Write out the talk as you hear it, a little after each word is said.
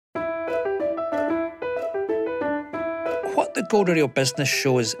the Go Radio Business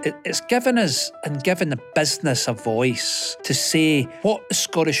Show is it's given us and given the business a voice to say what the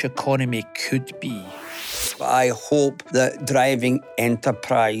Scottish economy could be. I hope that driving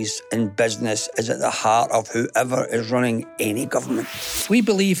enterprise and business is at the heart of whoever is running any government. We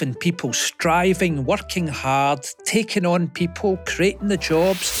believe in people striving, working hard, taking on people, creating the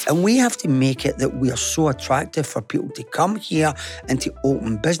jobs. And we have to make it that we are so attractive for people to come here and to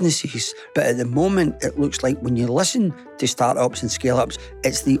open businesses. But at the moment, it looks like when you listen to startups and scale-ups,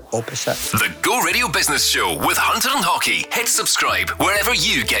 it's the opposite. The Go Radio Business Show with Hunter and Haughey. Hit subscribe wherever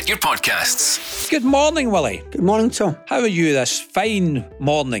you get your podcasts. Good morning, Willie. Good morning, Tom. How are you this fine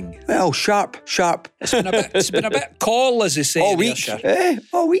morning? Well, sharp. It's been a bit cold, as they say. All week.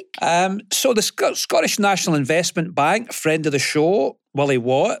 All week. So the Scottish National Investment Bank, friend of the show, Willie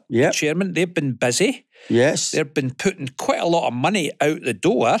Watt, chairman, they've been busy. Yes. They've been putting quite a lot of money out the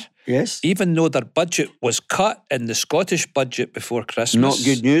door. Yes. Even though their budget was cut in the Scottish budget before Christmas. Not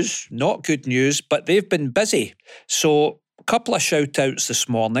good news. Not good news, but they've been busy. So a couple of shout outs this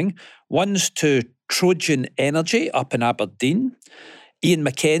morning. One's to Trojan Energy up in Aberdeen. Ian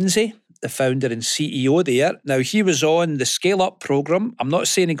McKenzie, the founder and CEO there. Now, he was on the Scale Up programme. I'm not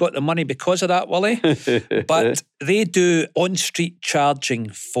saying he got the money because of that, Willie, but they do on-street charging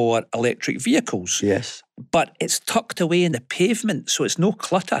for electric vehicles. Yes. But it's tucked away in the pavement, so it's no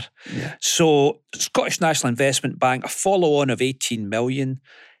clutter. Yeah. So Scottish National Investment Bank, a follow-on of 18 million,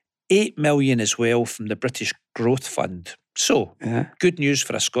 8 million as well from the British Growth Fund. So, good news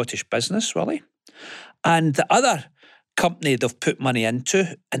for a Scottish business, Willie. And the other company they've put money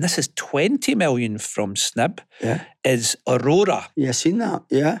into, and this is 20 million from SNIB, is Aurora. Yeah, seen that,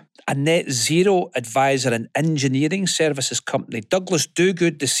 a net zero advisor and engineering services company. Douglas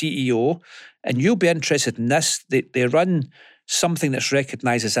Dogood, the CEO, and you'll be interested in this, they run something that's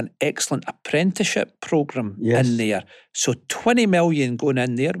recognised as an excellent apprenticeship programme in there. So 20 million going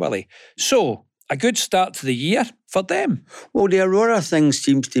in there, Willie. So a good start to the year for them. Well, the Aurora thing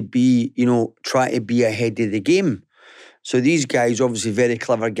seems to be, try to be ahead of the game. So these guys, obviously very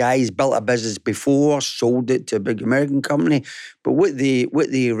clever guys, built a business before, sold it to a big American company. But what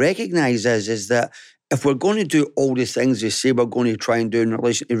they recognise is that if we're going to do all the things they say we're going to try and do in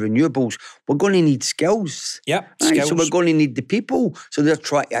relation to renewables, we're going to need skills. Yeah, skills. So we're going to need the people. So they're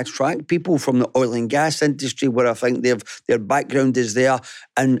trying to attract people from the oil and gas industry, where I think their background is there,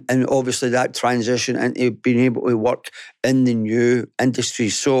 and obviously that transition into being able to work in the new industry.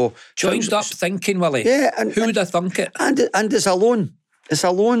 So joined up thinking, Willie. Yeah, who would have thunk it? And it's a loan. It's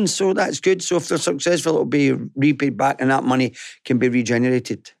a loan, so that's good. So if they're successful, it'll be repaid back, and that money can be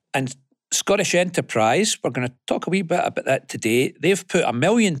regenerated. And Scottish Enterprise, we're going to talk a wee bit about that today. They've put £1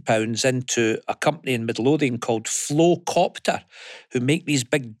 million into a company in Midlothian called Flowcopter, who make these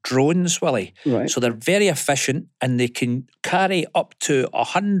big drones, Willie. Right. So they're very efficient, and they can carry up to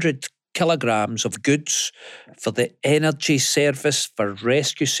 100 kilograms of goods for the energy service, for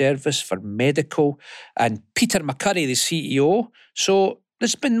rescue service, for medical. And Peter McCurry, the CEO. So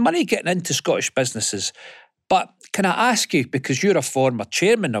there's been money getting into Scottish businesses. But can I ask you, because you're a former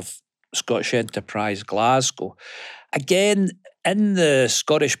chairman of Scottish Enterprise Glasgow, again, in the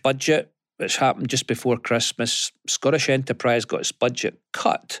Scottish budget, which happened just before Christmas, Scottish Enterprise got its budget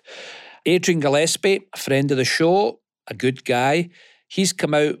cut. Adrian Gillespie, a friend of the show, a good guy, he's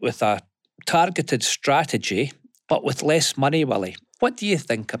come out with a targeted strategy, but with less money, Willie. What do you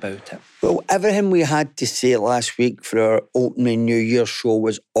think about it? Well, everything we had to say last week for our opening New Year show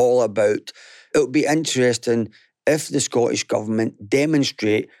was all about, it would be interesting if the Scottish Government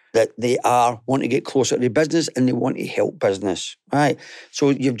demonstrate that they want to get closer to business and they want to help business, right?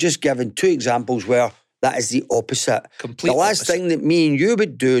 So you've just given two examples where that is the opposite. Complete the last opposite. thing that me and you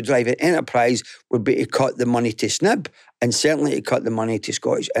would do, driving enterprise, would be to cut the money to SNIB, and certainly to cut the money to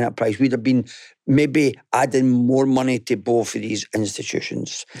Scottish Enterprise. We'd have been maybe adding more money to both of these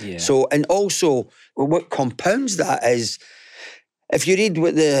institutions. Yeah. So, and also, what compounds that is, if you read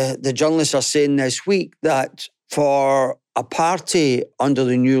what the journalists are saying this week, that for a party under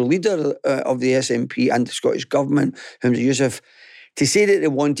the new leader of the SNP and the Scottish Government, Humza Yousaf, to say that they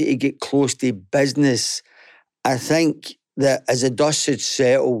wanted to get close to business, I think that as the dust had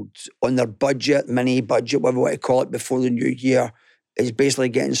settled on their budget, mini budget, whatever you want to call it, before the new year, is basically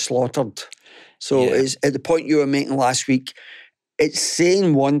getting slaughtered. So it's at the point you were making last week, it's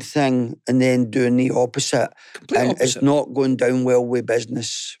saying one thing and then doing the opposite. It's not going down well with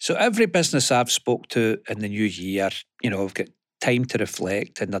business. So every business I've spoke to in the new year, I've got time to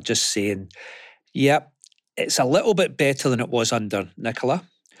reflect, and they're just saying, yep, it's a little bit better than it was under Nicola.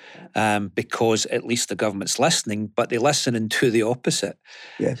 because at least the government's listening, but they listen and do the opposite.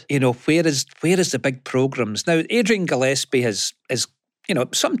 Yes. You know, where is the big programmes? Now, Adrian Gillespie is you know,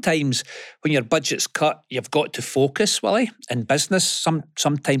 sometimes when your budget's cut, you've got to focus, Willie, in business.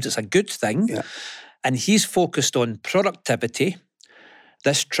 Sometimes it's a good thing. Yeah. And he's focused on productivity,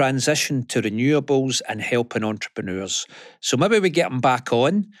 this transition to renewables and helping entrepreneurs. So maybe we get him back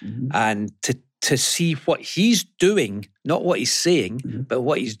on and to see what he's doing, not what he's saying, but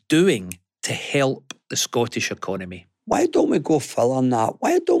what he's doing to help the Scottish economy. Why don't we go full on that?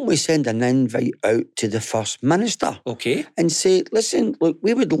 Why don't we send an invite out to the First Minister? Okay. And say, listen, look,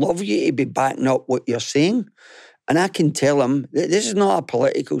 we would love you to be backing up what you're saying. And I can tell him that this is not a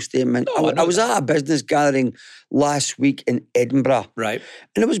political statement. No, I was at a business gathering last week in Edinburgh. Right.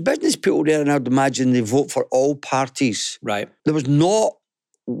 And there was business people there, and I'd imagine they vote for all parties. Right. There was not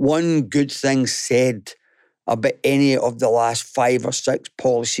one good thing said about any of the last 5 or 6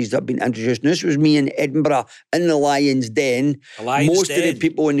 policies that have been introduced. And this was me in Edinburgh in the Lion's Den. Most of the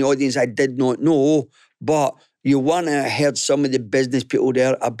people in the audience I did not know, but you want to have heard some of the business people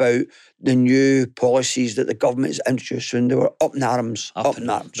there about the new policies that the government has introduced, and they were up in arms, up in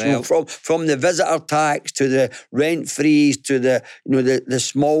arms. Well, So from the visitor tax to the rent freeze to the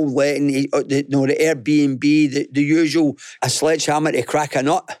small letting, the Airbnb, the usual, a sledgehammer to crack a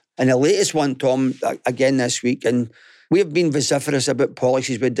nut. And the latest one, Tom, again this week, and we have been vociferous about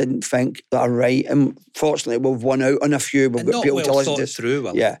policies we didn't think that are right, and fortunately we've won out on a few. We've got people to listen to us. Through,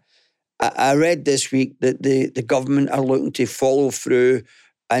 Will. Yeah. I read this week that the government are looking to follow through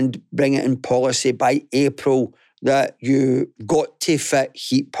and bring it in policy by April that you got to fit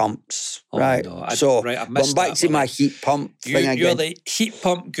heat pumps, right? No, I've missed back that, to my heat pump thing again. You're the heat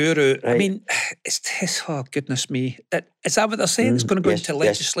pump guru. Right. I mean, oh, goodness me. Is that what they're saying? It's going to go into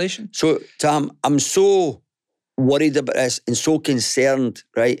legislation? Yes. So, Tom, I'm so worried about this and so concerned,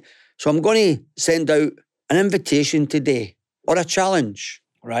 right? So I'm going to send out an invitation today or a challenge.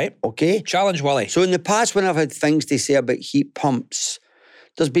 Right. Okay. Challenge, Willie. So in the past, when I've had things to say about heat pumps,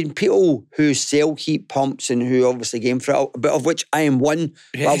 there's been people who sell heat pumps and who obviously game for it, but of which I am one.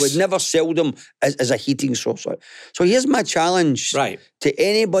 Yes. I would never sell them as a heating source. So here's my challenge to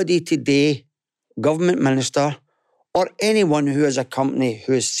anybody today, government minister, or anyone who has a company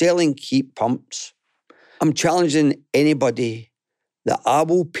who is selling heat pumps. I'm challenging anybody that I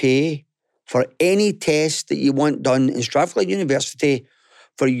will pay for any test that you want done in Strathclyde University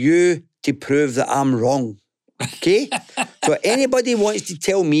for you to prove that I'm wrong. Okay? So anybody wants to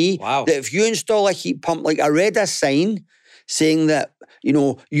tell me that if you install a heat pump, like I read a sign saying that,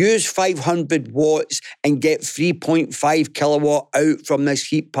 use 500 watts and get 3.5 kilowatt out from this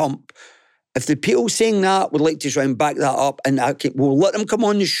heat pump. If the people saying that would like to try and back that up, and we'll let them come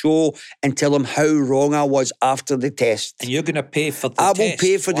on the show and tell them how wrong I was after the test. And you're going to pay for the test? I will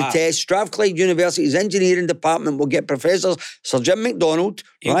pay for the test. Strathclyde University's engineering department will get Professor Sir Jim MacDonald.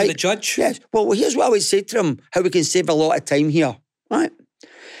 You'll be the judge? Yes. Well, here's what I would say to them, how we can save a lot of time here. Right?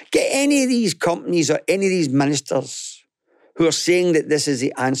 Get any of these companies or any of these ministers who are saying that this is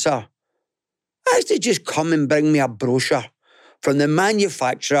the answer, actually just come and bring me a brochure from the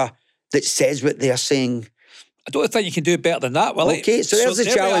manufacturer that says what they're saying. I don't think you can do better than that, Willie. Okay, so there's the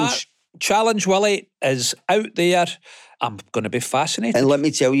challenge. Challenge, Willie, is out there. I'm going to be fascinated. And let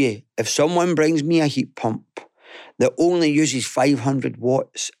me tell you, if someone brings me a heat pump that only uses 500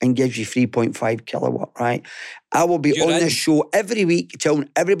 watts and gives you 3.5 kilowatt, right? I will be on this show every week telling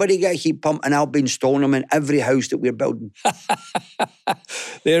everybody to get a heat pump, and I'll be installing them in every house that we're building.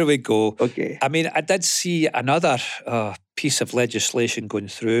 There we go. Okay. I mean, I did see another piece of legislation going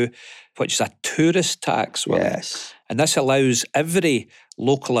through, which is a tourist tax. Willie. Yes. And this allows every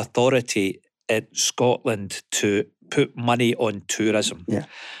local authority in Scotland to put money on tourism. Yeah.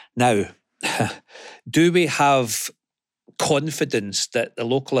 Now, do we have confidence that the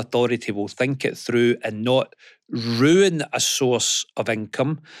local authority will think it through and not ruin a source of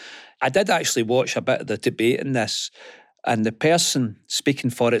income? I did actually watch a bit of the debate in this, and the person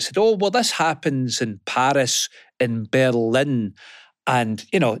speaking for it said, this happens in Paris, in Berlin, and,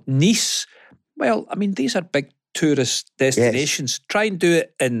 Nice. Well, I mean, these are big tourist destinations. Yes. Try and do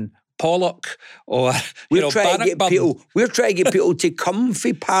it in Pollock or we're trying to get people to come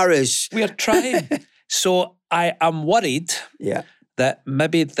for Paris. We're trying. So I am worried that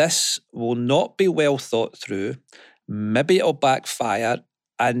maybe this will not be well thought through. Maybe it'll backfire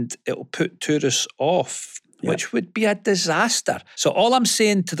and it'll put tourists off, which would be a disaster. So all I'm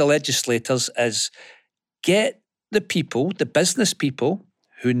saying to the legislators is get the people, the business people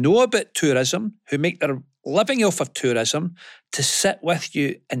who know about tourism, who make their living off of tourism, to sit with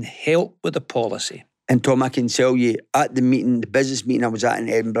you and help with the policy. And Tom, I can tell you, at the meeting, the business meeting I was at in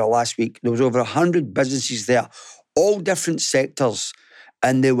Edinburgh last week, there was over 100 businesses there, all different sectors,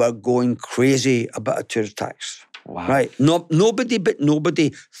 and they were going crazy about a tour tax. Wow. Right? Nobody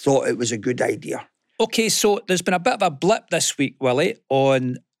thought it was a good idea. Okay, so there's been a bit of a blip this week, Willie,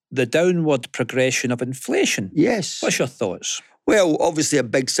 on the downward progression of inflation. Yes. What's your thoughts? Well, obviously a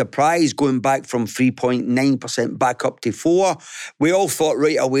big surprise going back from 3.9% back up to 4%. We all thought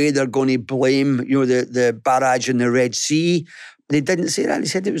right away they're going to blame, the barrage in the Red Sea. They didn't say that. They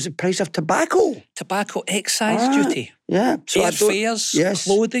said it was the price of tobacco. Tobacco excise duty. Yeah. So airfares, yes.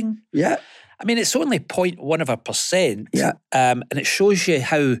 Clothing. Yeah. I mean, it's only 0.1%. Yeah. And it shows you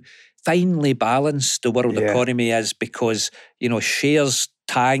how finely balanced the world economy is because, shares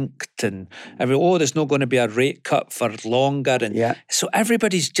tanked and there's not going to be a rate cut for longer. And so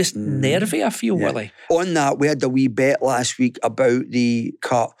everybody's just nervy, I feel, Willie. On that, we had a wee bet last week about the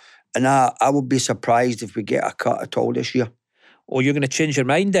cut, and I would be surprised if we get a cut at all this year. Oh, you're going to change your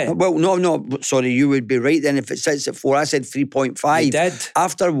mind then? Well, no, sorry, you would be right then if it sits at 4. I said 3.5. You did.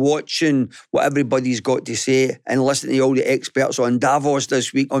 After watching what everybody's got to say and listening to all the experts on Davos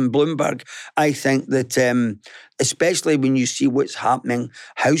this week on Bloomberg, I think that especially when you see what's happening,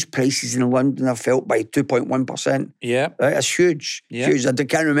 house prices in London have fell by 2.1%. Yeah. Right, that's huge. Yeah. Huge. I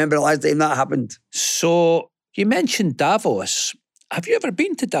can't remember the last time that happened. So you mentioned Davos. Have you ever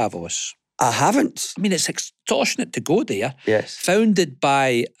been to Davos? I haven't. I mean, it's extortionate to go there. Yes. Founded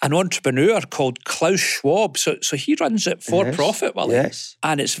by an entrepreneur called Klaus Schwab. So he runs it for profit, Willie. Yes.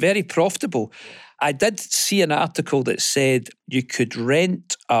 And it's very profitable. I did see an article that said you could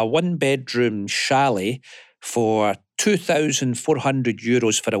rent a one-bedroom chalet for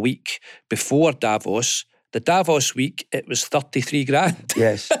 €2,400 for a week before Davos. The Davos week, it was 33 grand.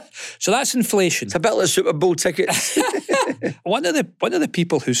 Yes. So that's inflation. It's a bit like Super Bowl tickets. One of the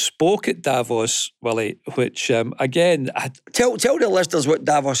people who spoke at Davos, Willie, which again, tell the listeners what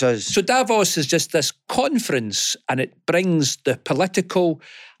Davos is. So Davos is just this conference, and it brings the political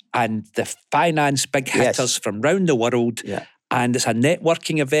and the finance big hitters from round the world, and it's a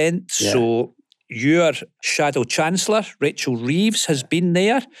networking event. Yeah. So your Shadow Chancellor, Rachel Reeves, has been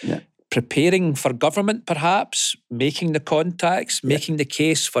there. Yeah. Preparing for government, perhaps, making the contacts, making the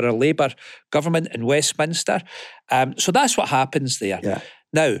case for a Labour government in Westminster. So that's what happens there. Yeah.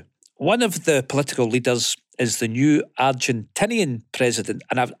 Now, one of the political leaders is the new Argentinian president,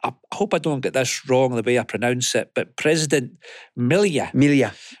 and I hope I don't get this wrong the way I pronounce it, but President Milei.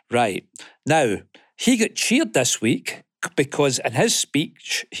 Milei. Right. Now, he got cheered this week because in his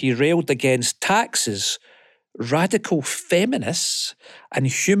speech, he railed against taxes, radical feminists, and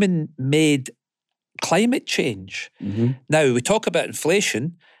human-made climate change. Mm-hmm. Now, we talk about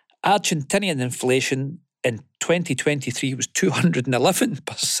inflation. Argentinian inflation in 2023 was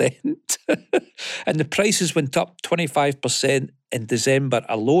 211%, and the prices went up 25% in December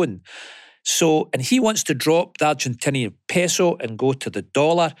alone. So, and he wants to drop the Argentinian peso and go to the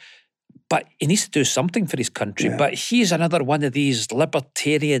dollar. But he needs to do something for his country. Yeah. But he's another one of these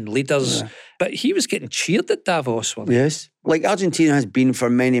libertarian leaders. Yeah. But he was getting cheered at Davos, wasn't he? Yes. Like Argentina has been for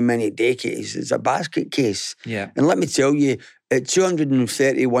many, many decades. It's a basket case. Yeah. And let me tell you, at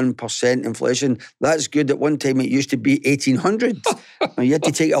 231% inflation, that's good. At one time, it used to be 1,800. You had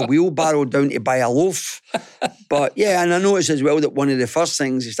to take a wheelbarrow down to buy a loaf. But yeah, and I noticed as well that one of the first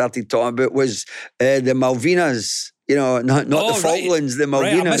things he started talking about was the Malvinas. Not the Falklands, the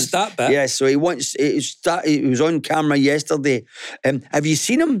Malvinas. Right, I missed that bit. Yeah, so he was on camera yesterday. Have you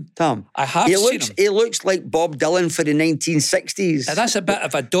seen him, Tom? I have seen him. He looks like Bob Dylan for the 1960s. And that's a bit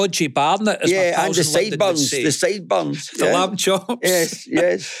of a dodgy barnet. And the sideburns. The lamb chops.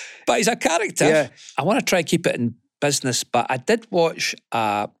 Yes. But he's a character. Yeah. I want to try and keep it in business, but I did watch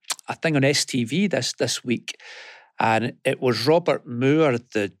a thing on STV this week. And it was Robert Moore,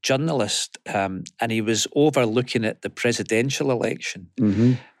 the journalist, and he was overlooking at the presidential election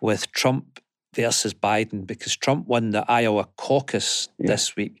with Trump versus Biden, because Trump won the Iowa caucus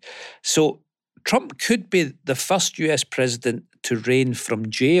this week. So Trump could be the first US president to reign from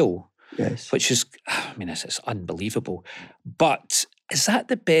jail, which is, it's unbelievable. But is that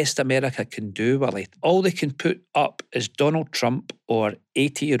the best America can do, Willie? All they can put up is Donald Trump or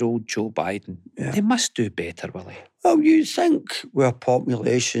 80-year-old Joe Biden. Yeah. They must do better, Willie. Well, you think with a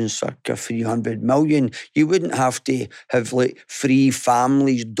population circa 300 million, you wouldn't have to have three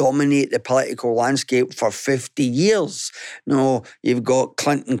families dominate the political landscape for 50 years. No, you've got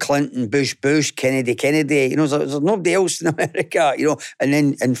Clinton, Bush, Kennedy. There's nobody else in America,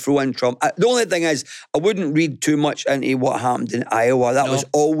 and throw in Trump. The only thing is, I wouldn't read too much into what happened in Iowa. That was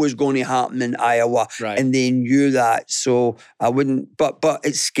always going to happen in Iowa, and they knew that. So I wouldn't. But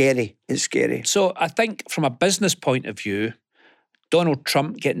it's scary. It's scary. So I think from a business point of view, Donald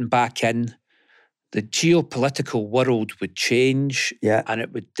Trump getting back in, the geopolitical world would change, and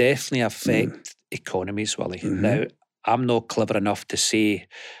it would definitely affect economies, Willie. Now, I'm not clever enough to say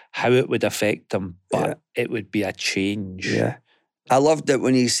how it would affect them, but it would be a change. Yeah. I loved it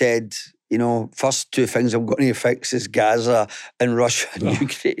when he said, you know, first two things I'm going to fix is Gaza and Russia and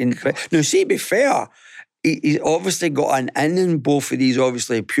Ukraine. Now, see, to be fair, he's obviously got an in both of these.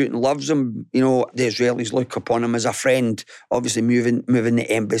 Obviously, Putin loves him. You know, the Israelis look upon him as a friend. Obviously, moving the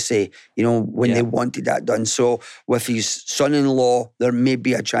embassy, you know, when they wanted that done. So with his son-in-law, there may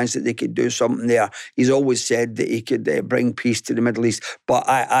be a chance that they could do something there. He's always said that he could bring peace to the Middle East. But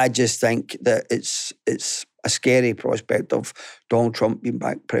I just think that it's a scary prospect of Donald Trump being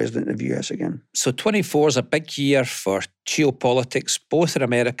back president of the US again. So 24 is a big year for geopolitics, both in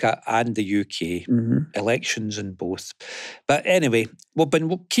America and the UK. Elections in both. But anyway, we've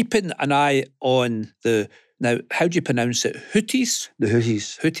been keeping an eye on now, how do you pronounce it? Houthis? The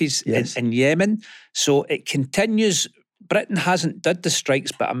Houthis. Houthis yes. in Yemen. So it continues. Britain hasn't did the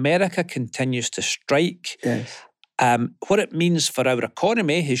strikes, but America continues to strike. Yes. What it means for our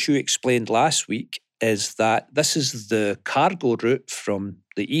economy, as you explained last week, is that this is the cargo route from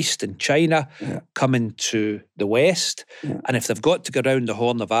the east in China coming to the west. And if they've got to go around the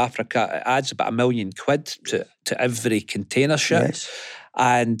Horn of Africa, it adds about £1 million to every container ship. Yes.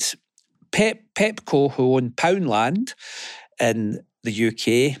 And Pepco, who own Poundland in the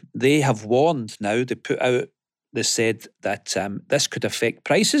UK, they have warned now, they said that this could affect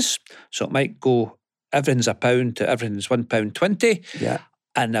prices. So it might go, everything's £1 to everything's £1.20. Yeah.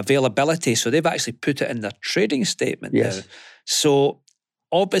 And availability. So they've actually put it in their trading statement Yes. now. So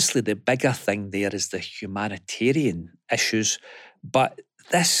obviously the bigger thing there is the humanitarian issues. But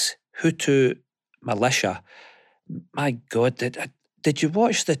this Hutu militia, my God, did you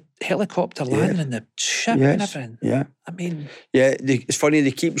watch the helicopter landing in the ship and everything? Yeah. I mean... Yeah, it's funny,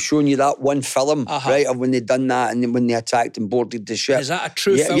 they keep showing you that one film, right, of when they done that and when they attacked and boarded the ship. Is that a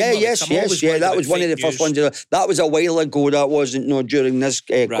true film? Yes, that was one of the first ones. That was a while ago, that wasn't during this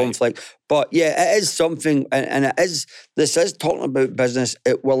conflict. But yeah, it is something, and this is talking about business.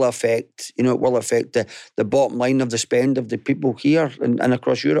 It will affect, the bottom line of the spend of the people here and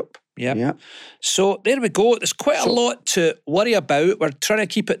across Europe. Yeah. So there we go. There's quite a lot to worry about. We're trying to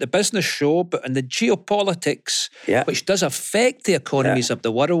keep it the business show, but in the geopolitics, which does affect the economies of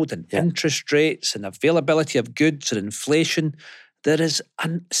the world and interest rates and availability of goods and inflation, there is,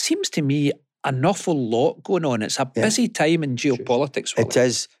 seems to me, an awful lot going on. It's a busy time in geopolitics. It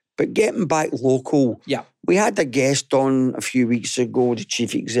is. But getting back local, we had a guest on a few weeks ago, the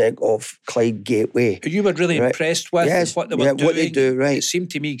chief exec of Clyde Gateway. Who you were really impressed with and what they were doing. What they do, right. It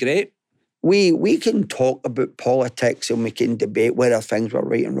seemed to me great. We can talk about politics and we can debate whether things were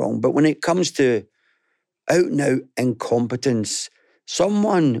right and wrong, but when it comes to out-and-out incompetence,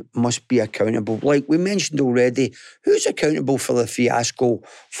 someone must be accountable. Like we mentioned already, who's accountable for the fiasco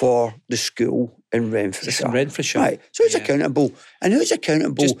for the school in Renfrewshire? It's in Renfrewshire. Right. So who's accountable? And who's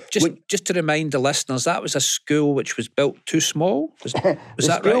accountable? Just to remind the listeners, that was a school which was built too small. Was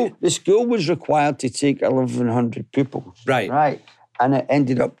that right? The school was required to take 1,100 pupils. Right. And it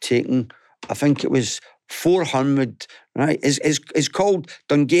ended up taking, I think it was 400, right? It's called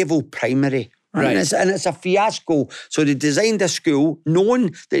Dungavel Primary. Right. And it's a fiasco. So they designed a school, knowing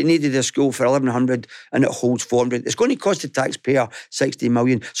that they needed a school for 1,100 and it holds 400. It's going to cost the taxpayer 60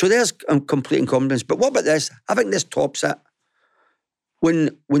 million. So there's complete incompetence. But what about this? I think this tops it. When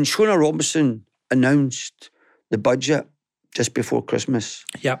Shona Robinson announced the budget just before Christmas,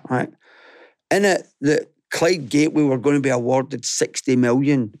 right, in it, the Clyde Gateway were going to be awarded 60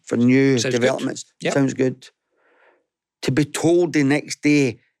 million for new developments. Good. Sounds good. To be told the next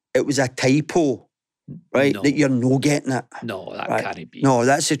day it was a typo, right? No. That you're no getting it. No, that can't be. No,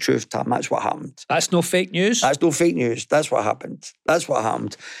 that's the truth, Tom. That's what happened. That's no fake news? That's no fake news. That's what happened. That's what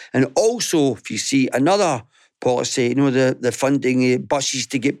happened. And also, if you see another policy, the funding buses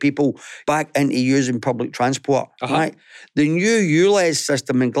to get people back into using public transport, right? The new ULEZ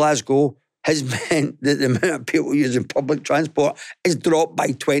system in Glasgow has meant that the amount of people using public transport is dropped by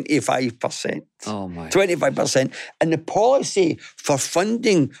 25%. Oh my. 25%. And the policy for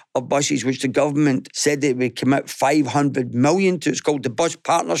funding of buses, which the government said they would commit 500 million to, it's called the Bus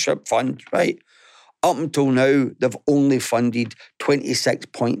Partnership Fund, right? Up until now, they've only funded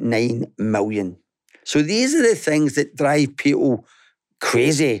 26.9 million. So these are the things that drive people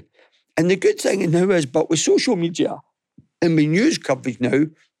crazy. And the good thing now is, but with social media and with news coverage now,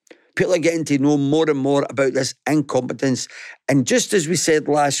 People are getting to know more and more about this incompetence. And just as we said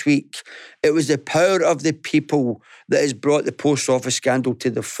last week, it was the power of the people that has brought the post office scandal to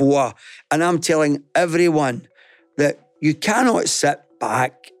the fore. And I'm telling everyone that you cannot sit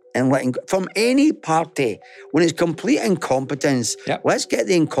back and letting from any party when it's complete incompetence. Yep. Let's get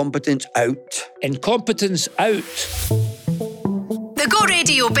the incompetence out. Incompetence out. The Go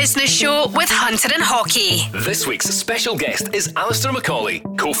Radio Business Show with Hunter and Haughey. This week's special guest is Alistiar McAuley,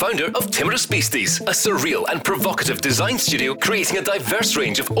 co-founder of Timorous Beasties, a surreal and provocative design studio creating a diverse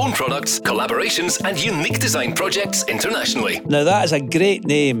range of own products, collaborations and unique design projects internationally. Now that is a great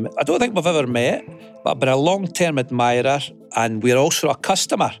name. I don't think we've ever met, but I've been a long-term admirer and we're also a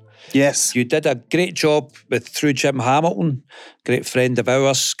customer. Yes. You did a great job through Jim Hamilton, great friend of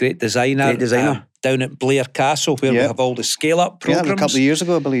ours, great designer. Down at Blair Castle where we have all the scale-up programmes. Yeah, a couple of years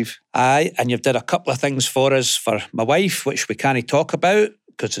ago, I believe. Aye, and you've did a couple of things for us for my wife, which we can't talk about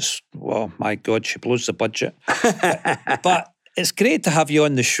because it's, well, my God, she blows the budget. But it's great to have you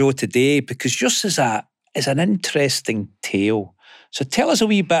on the show today because yours is an interesting tale. So tell us a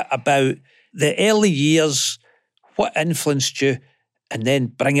wee bit about the early years, what influenced you, and then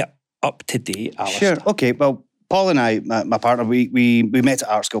bring it up to date, Alistair. Sure, okay, well, Paul and I, my partner, we met at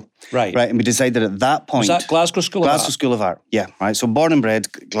art school. Right. And we decided at that point... Was that Glasgow School of Art? Glasgow School of Art, yeah. Right. So born and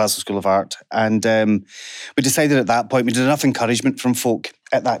bred, Glasgow School of Art. And we decided at that point, we did enough encouragement from folk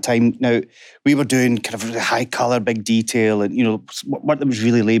at that time. Now, we were doing kind of really high colour, big detail and, work that was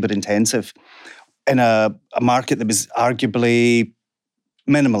really labour intensive in a market that was arguably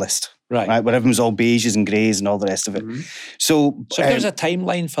minimalist. Right, where everyone was all beiges and greys and all the rest of it. Mm-hmm. So there's a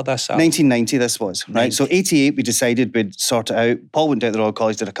timeline for this. 1990 this was, right? So 88 we decided we'd sort it out. Paul went down to the Royal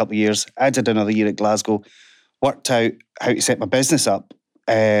College, did a couple of years. I did another year at Glasgow, worked out how to set my business up.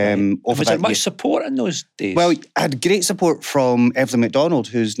 Over was there much support in those days? Well, I had great support from Evelyn MacDonald,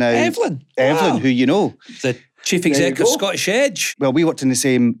 who's now... Evelyn, who you know. The Chief Executive of Scottish Edge. Well, we worked in the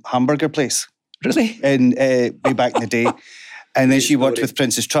same hamburger place. Really? Way back in the day. And then she worked with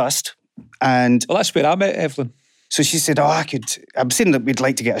Princess Trust. And well, that's where I met Evelyn. So she said, I'm saying that we'd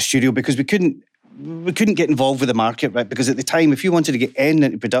like to get a studio because we couldn't get involved with the market, right? Because at the time, if you wanted to get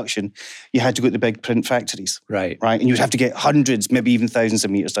into production, you had to go to the big print factories. Right. And you'd have to get hundreds, maybe even thousands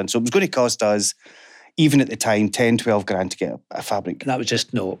of meters done. So it was going to cost us, even at the time, 10, 12 grand to get a fabric. And that was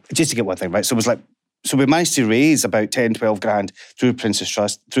just to get one thing, right? So it was like, so we managed to raise about 10, 12 grand through Princess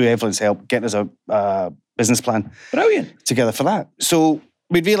Trust, through Evelyn's help, getting us a business plan. Brilliant. Together for that. So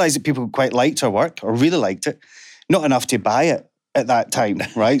we'd realised that people quite liked our work, or really liked it. Not enough to buy it at that time,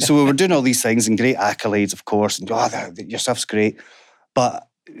 right? So we were doing all these things and great accolades, of course, and your stuff's great. But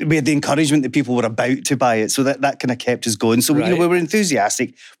we had the encouragement that people were about to buy it, so that kind of kept us going. So we were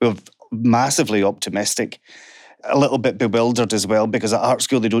enthusiastic, we were massively optimistic, a little bit bewildered as well, because at art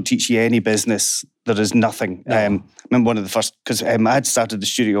school they don't teach you any business. There is nothing. No. I remember one of the first, because I had started the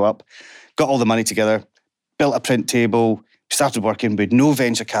studio up, got all the money together, built a print table, started working with no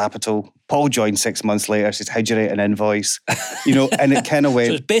venture capital. Paul joined 6 months later, said, how'd you write an invoice? And it kind of went...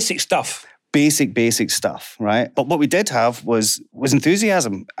 So it's basic stuff. Basic stuff, right? But what we did have was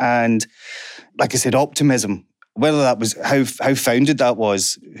enthusiasm and, like I said, optimism. Whether that was how founded that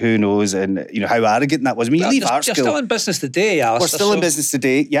was, who knows, and how arrogant that was. When you leave art school... You're still in business today, Alistair. We're still in business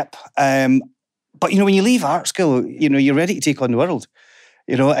today, yep. But, when you leave art school, you're ready to take on the world,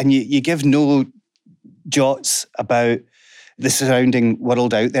 and you give no jots about the surrounding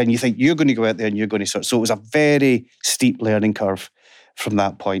world out there, and you think you're going to go out there and you're going to sort. So it was a very steep learning curve from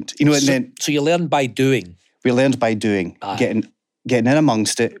that point. So you learned by doing. We learned by doing, getting in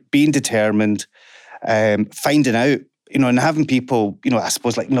amongst it, being determined, finding out, and having people, I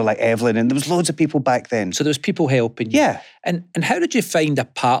suppose like Evelyn, and there was loads of people back then. So there was people helping you. Yeah. And how did you find a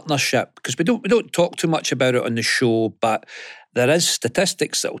partnership? Because we don't talk too much about it on the show, but there is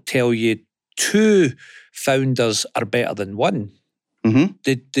statistics that will tell you 2 founders are better than 1. Mm-hmm.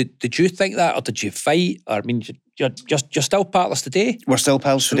 Did you think that, or did you fight? Or, I mean, you're still partners today? We're still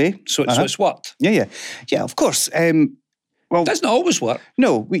pals today. So it's what? Yeah, of course. Well, it doesn't always work.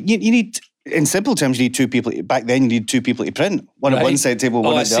 No, you need... In simple terms, you need 2 people. Back then, you need 2 people to print. One at one side table,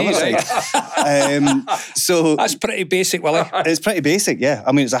 one at the other side. So that's pretty basic, Willie. It's pretty basic, yeah.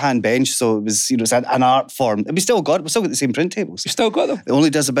 I mean, it's a hand bench, so it was, it's an art form. And we still got the same print tables. We still got them. It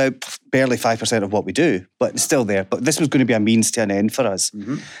only does about barely 5% of what we do, but it's still there. But this was going to be a means to an end for us.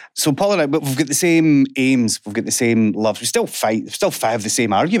 Mm-hmm. So Paul and I, we've got the same aims, we've got the same loves. We still fight, we still have the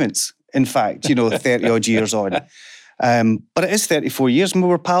same arguments. In fact, 30 odd years on. But it is 34 years, and we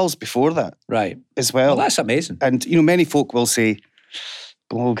were pals before that. Right. As well. Well, that's amazing. And, many folk will say,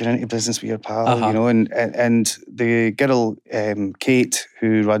 get into business with your pal, you know, and the girl, Kate,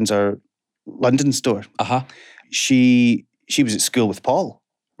 who runs our London store, she was at school with Paul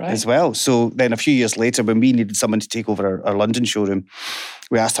as well. So then a few years later, when we needed someone to take over our London showroom,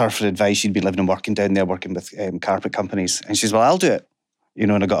 we asked her for advice. She'd been living and working down there, working with carpet companies. And she said, well, I'll do it. You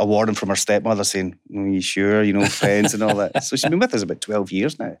know, and I got a warning from her stepmother saying, are you sure, you know, friends and all that. So she's been with us about 12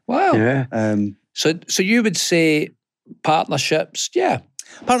 years now. Wow. Yeah. So you would say partnerships,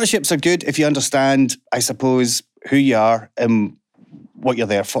 Partnerships are good if you understand, I suppose, who you are and what you're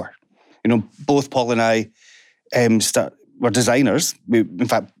there for. You know, both Paul and I were designers. In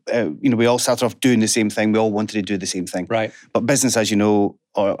fact, we all started off doing the same thing. We all wanted to do the same thing. Right. But business, as you know,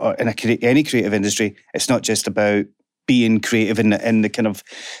 or in any creative industry, it's not just about being creative in the kind of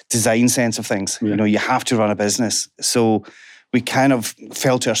design sense of things. You know, you have to run a business. So we kind of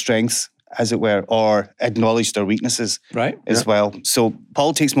fell to our strengths, as it were, or acknowledged our weaknesses as well. So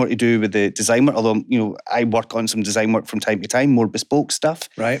Paul takes more to do with the design work, although, you know, I work on some design work from time to time, more bespoke stuff.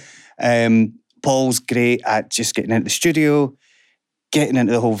 Right. Paul's great at just getting into the studio, getting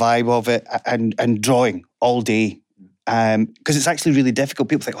into the whole vibe of it, and drawing all day. Because it's actually really difficult.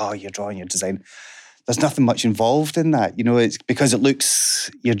 People think, oh, you're drawing, you're designing. There's nothing much involved in that. You know, it's because it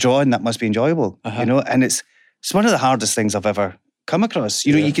looks, you're drawing, that must be enjoyable. You know, and it's one of the hardest things I've ever come across.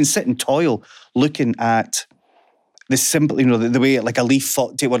 You know, you can sit and toil looking at the simple, you know, the way like a leaf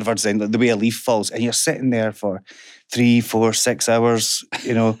falls, take one of our design, the way a leaf falls, and you're sitting there for 3, 4, 6 hours,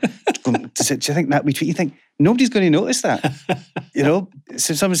 you know, do you think that we tweet? You think nobody's going to notice that, you know?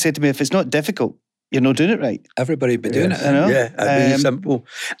 So someone said to me, if it's not difficult, you're not doing it right. Everybody would be doing it. You know? Yeah, really simple.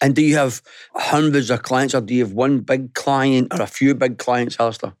 And do you have hundreds of clients, or do you have one big client or a few big clients,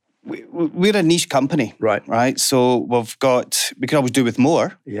 Alistair? We're a niche company, right? So we can always do with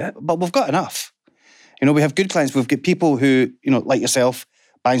more, but we've got enough. You know, we have good clients. We've got people who, you know, like yourself,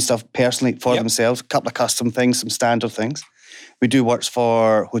 buying stuff personally for themselves, a couple of custom things, some standard things. We do works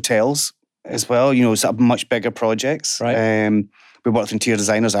for hotels as well, you know, sort of much bigger projects. Right. We worked with interior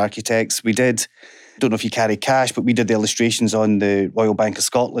designers, architects. We did, don't know if you carry cash, but we did the illustrations on the Royal Bank of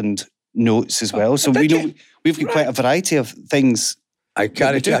Scotland notes as well. So we know we've got quite a variety of things. I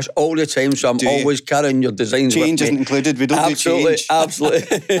carry cash all the time, so I'm always carrying your designs with me. Change isn't included. We don't do change.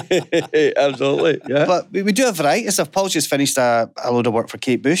 Absolutely. Absolutely. Yeah. But we do a variety of stuff. Paul's just finished a load of work for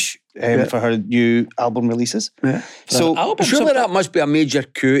Kate Bush for her new album releases. Yeah. So surely that must be a major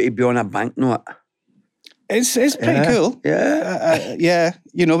coup to be on a banknote. It's pretty cool. Yeah. Yeah.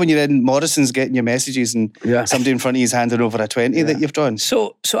 You know, when you're in Morrison's getting your messages and somebody in front of you is handing over a 20 that you've drawn.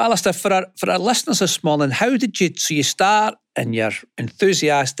 So Alistair, for our listeners this morning, how did you start and you're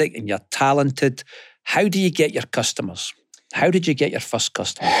enthusiastic and you're talented? How do you get your customers? How did you get your first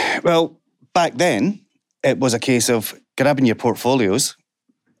customer? Well, back then, it was a case of grabbing your portfolios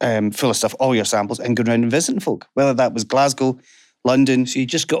full of stuff, all your samples, and going around and visiting folk. Whether that was Glasgow, London, so you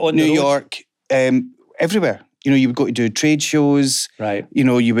just got on New the road? York, everywhere. You know, you would go to do trade shows. Right. You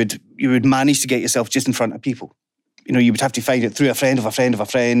know, you would manage to get yourself just in front of people. You know, you would have to find it through a friend of a friend of a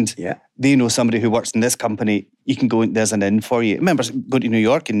friend. Yeah. They know somebody who works in this company. You can go, there's an in for you. I remember going to New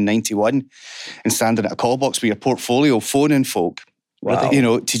York in 91 and standing at a call box with your portfolio, phoning folk. Wow. You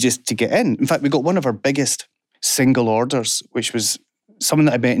know, to get in. In fact, we got one of our biggest single orders, which was someone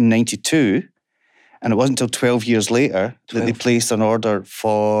that I met in 92. And it wasn't until 12 years later that they placed an order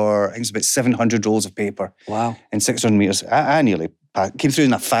for, I think it was about 700 rolls of paper. Wow. And 600 metres. I nearly came through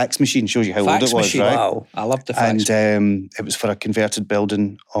in a fax machine, shows you how old it was, machine. right? Wow. I love the fax machine. And it was for a converted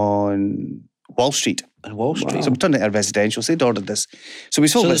building on Wall Street. On Wall Street. Wow. So we turned it into residential. So they'd ordered this. So we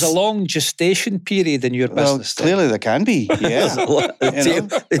sold there's this. a long gestation period in your business. Well, clearly there can be, yeah.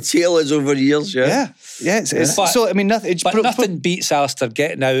 The tail is over years, Yeah. So, I mean, nothing. Nothing beats, Alistair,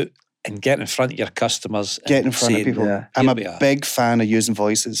 getting out and getting in front of your customers. Getting in front of people. I'm a big fan of using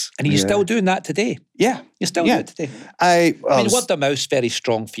voices. And you're still doing that today? Yeah. You're still doing it today? I mean, word of mouth's very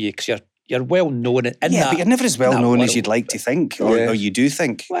strong for you because you're well known in that. But you're never as well known as you'd like to think, or you do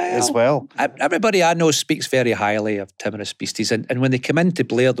think as well. Everybody I know speaks very highly of Timorous Beasties, and when they come into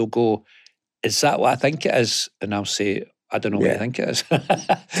Blair, they'll go, "Is that what I think it is?" And I'll say, "I don't know what I think it is."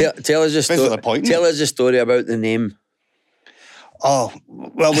 Tell us a story. Tell us a story about the name. Oh,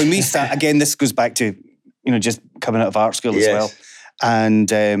 well, when we start, again, this goes back to, you know, just coming out of art school as well.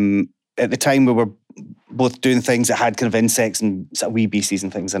 And at the time we were both doing things that had kind of insects and sort of wee beasties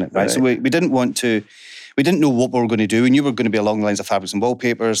and things in it, right? So we didn't know what we were going to do. We knew we were going to be along the lines of fabrics and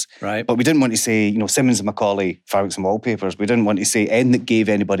wallpapers, right? But we didn't want to say, you know, Simmons and McAuley, fabrics and wallpapers. We didn't want to say anything that gave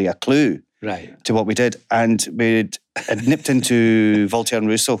anybody a clue to what we did. And had nipped into Voltaire and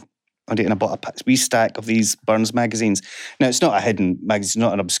Rousseau on it, and I bought a wee stack of these Burns magazines. Now, it's not a hidden magazine, it's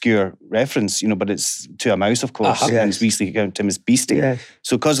not an obscure reference, but it's to a mouse, of course, and it's Weasley account Tim's Beastie. Yeah.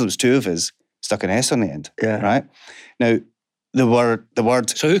 So because there was two of us, stuck an S on the end, Yeah. right? Now, the word...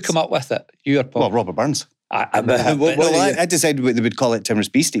 So who come up with it? You or Paul? Well, Robert Burns. I decided they would call it Timorous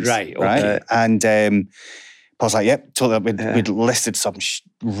Beasties. Right, okay. And Paul's like, yep, totally. We'd listed some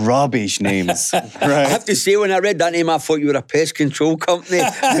rubbish names. I Right. have to say, when I read that name, I thought you were a pest control company.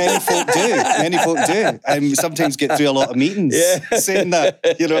 Many folk do. And sometimes get through a lot of meetings saying that,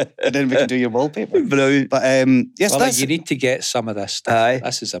 and then we can do your wallpaper. Brilliant. But yes, Well, you need to get some of this stuff. Aye.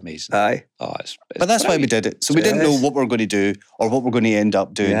 This is amazing. Aye. Oh, it's But that's why we did it. So we didn't know what we were going to do or what we're going to end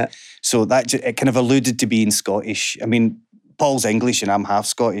up doing. Yeah. So it kind of alluded to being Scottish. I mean, Paul's English and I'm half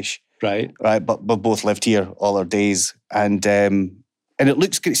Scottish. Right. But we've both lived here all our days. And it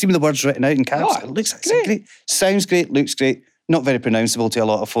looks great. See when the words written out in caps? Oh, It looks great. Sounds great, looks great. Not very pronounceable to a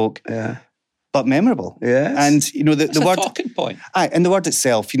lot of folk. Yeah. But memorable. Yes. And, the It's a word... talking point. Aye, and the word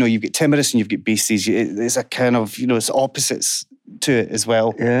itself, you've got Timorous and you've got Beasties. It's a kind of, it's opposites to it as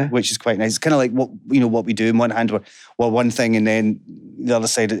well, which is quite nice. It's kind of like what we do. On one hand, we're one thing, and then the other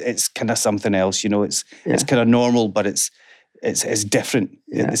side, it's kind of something else. It's kind of normal, but it's different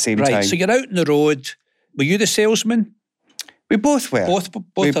at the same time. Right, so you're out on the road. Were you the salesman? We both were.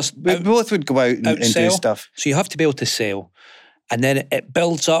 We both would go out and do sell? stuff. So you have to be able to sell. And then it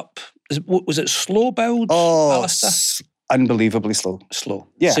builds up. Was it slow build, Oh, Alistair? unbelievably slow. Slow.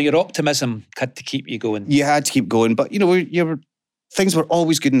 Yeah. So your optimism had to keep you going. You had to keep going, but things were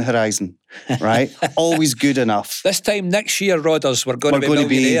always good in the horizon, right? Always good enough. This time next year, Rodders, we're going to be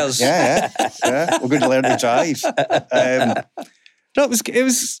millionaires. Yeah. We're going to learn to drive. No, it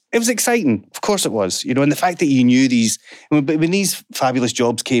was exciting. Of course it was. And the fact that you knew these, when these fabulous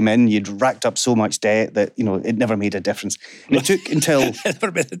jobs came in, you'd racked up so much debt that it never made a difference. And it took until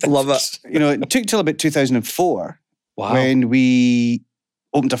Love it. It took till about 2004 Wow. when we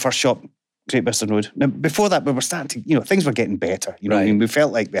opened our first shop, Great Western Road. Now before that, we were starting to, things were getting better. Right. We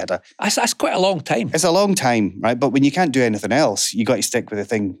felt like we had That's quite a long time. It's a long time, right? But when you can't do anything else, you got to stick with the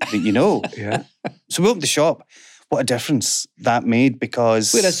thing that you know. Yeah. So we opened the shop. What a difference that made,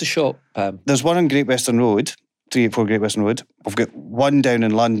 because... Where is the shop, Pam? There's one on Great Western Road, 384 Great Western Road. We've got one down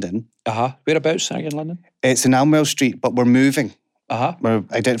in London. Whereabouts are you in London? It's in Almwell Street, but we're moving. Uh-huh. We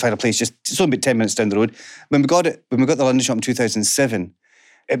identified a place it's only about 10 minutes down the road. When we got the London shop in 2007,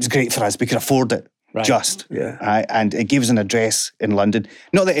 it was great for us. We could afford it. Right. Just. Yeah. Right? And it gave us an address in London.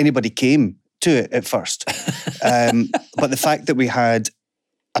 Not that anybody came to it at first, but the fact that we had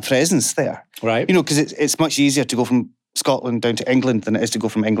a presence there. Right. Because it's much easier to go from Scotland down to England than it is to go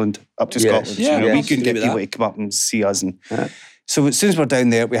from England up to Scotland. Yeah, we yes, couldn't get agree with people that. to come up and see us. So as soon as we're down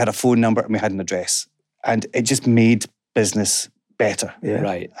there, we had a phone number and we had an address. And it just made business better. Yeah.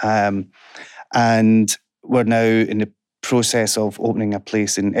 Right. And we're now in the process of opening a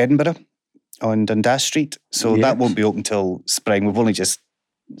place in Edinburgh on Dundas Street. So that won't be open till spring. We've only just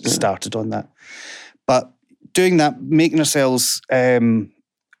started on that. But doing that, making ourselves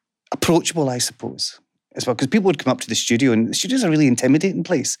approachable, I suppose, as well. Because people would come up to the studio, and the studio's a really intimidating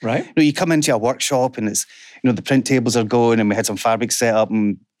place. Right. You come into a workshop and it's, the print tables are going and we had some fabric set up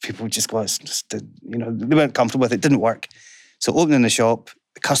and people would just go, it's just, they weren't comfortable with it. It didn't work. So opening the shop,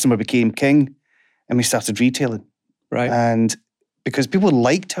 the customer became king and we started retailing. Right. And because people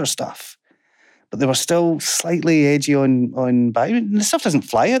liked our stuff, but they were still slightly edgy on buying. And the stuff doesn't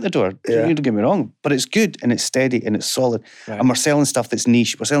fly out the door, don't get me wrong, but it's good and it's steady and it's solid. Right. And we're selling stuff that's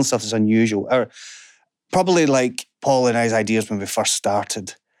niche. We're selling stuff that's unusual. Probably like Paul and I's ideas when we first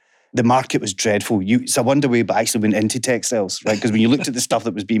started, the market was dreadful. It's a wonder we actually went into textiles, right? Because when you looked at the stuff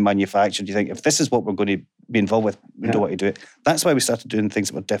that was being manufactured, you think, if this is what we're going to be involved with, we don't want to do it. That's why we started doing things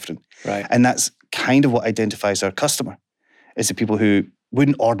that were different. Right. And that's kind of what identifies our customer, is the people who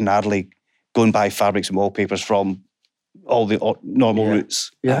wouldn't ordinarily go and buy fabrics and wallpapers from all the normal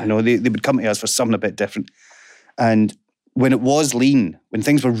routes. Yeah. They would come to us for something a bit different. And when it was lean, when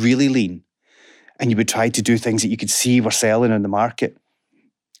things were really lean, and you would try to do things that you could see were selling in the market,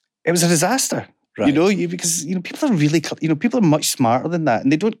 it was a disaster. Right. Because people are really, people are much smarter than that,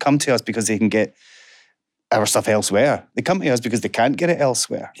 and they don't come to us because they can get our stuff elsewhere. They come to us because they can't get it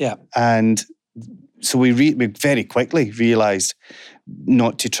elsewhere. Yeah. And so we very quickly realised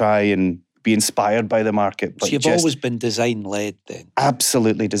not to try and be inspired by the market. But So you've always been design-led then?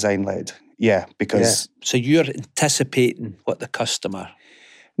 Absolutely design-led, yeah, because... So you're anticipating what the customer...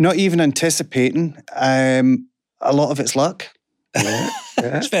 Not even anticipating. A lot of it's luck.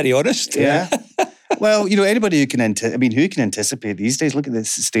 It's very honest. Yeah. Well, anybody who can who can anticipate these days? Look at the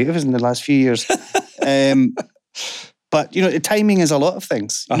state of us in the last few years. But, the timing is a lot of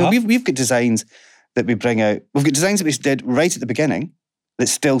things. We've got designs that we bring out. We've got designs that we did right at the beginning that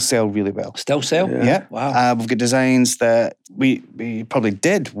still sell really well. Still sell? Yeah. Wow. We've got designs that we probably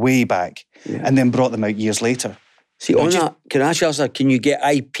did way back and then brought them out years later. See, on that, can I ask you, Alistair, can you get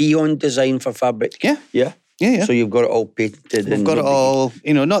IP on design for fabric? Yeah. Yeah? Yeah. So you've got it all patented. We've got it all,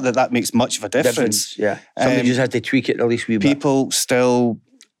 not that makes much of a difference. Yeah. Somebody just had to tweak it at least wee bit. People still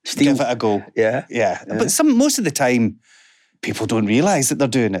give it a go. Yeah. Yeah. But most of the time, people don't realise that they're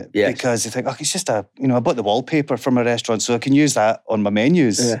doing it because they think, it's just I bought the wallpaper from a restaurant, so I can use that on my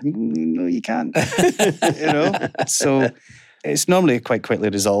menus. Yeah. No, you can't. So it's normally quite quickly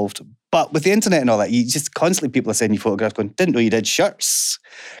resolved. But with the internet and all that, you just constantly people are sending you photographs going, didn't know you did shirts,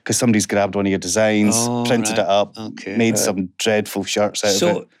 because somebody's grabbed one of your designs, printed it up, made some dreadful shirts out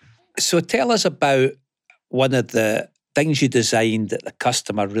of it. So tell us about one of the things you designed that the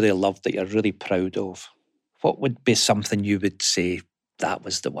customer really loved, that you're really proud of. What would be something you would say, that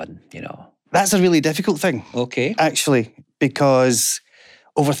was the one, That's a really difficult thing. Okay. Actually, because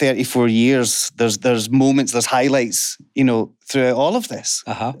over 34 years, there's moments, there's highlights, throughout all of this.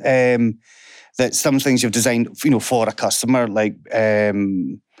 That some things you've designed, for a customer, like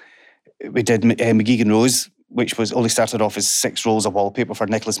we did McGeegan Rose, which was only started off as 6 rolls of wallpaper for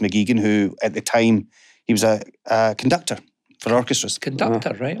Nicholas McGeegan, who at the time, he was a conductor for orchestras.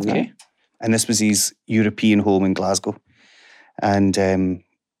 Conductor, right, okay. And this was his European home in Glasgow. And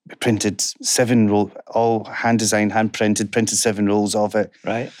we printed 7 rolls, all hand-designed, hand-printed, printed 7 rolls of it.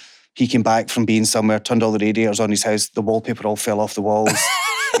 Right. He came back from being somewhere, turned all the radiators on his house, the wallpaper all fell off the walls.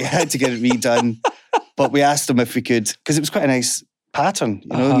 He had to get it redone. But we asked him if we could, because it was quite a nice pattern,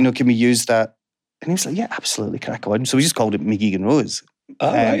 can we use that? And he was like, yeah, absolutely, crack on. So we just called it McGeegan Rose.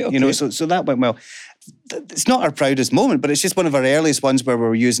 Right, okay. So that went well. It's not our proudest moment, but it's just one of our earliest ones where we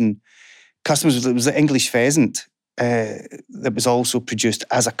were using customers. It was the English pheasant that was also produced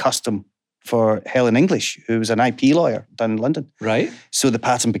as a custom for Helen English, who was an IP lawyer down in London. Right. So the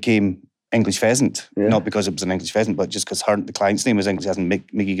pattern became English pheasant, not because it was an English pheasant, but just because the client's name was English pheasant,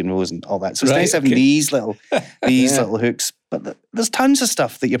 McGeegan Rose and all that. So it's nice having these little hooks. But there's tons of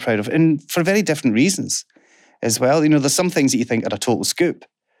stuff that you're proud of, and for very different reasons as well. There's some things that you think are a total scoop.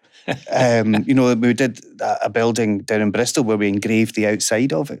 We did a building down in Bristol where we engraved the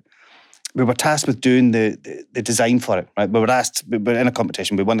outside of it. We were tasked with doing the design for it, right? We were in a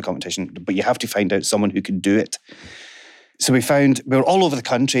competition, we won the competition, but you have to find out someone who can do it. So we were all over the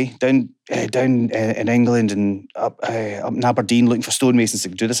country, down in England and up in Aberdeen, looking for stonemasons that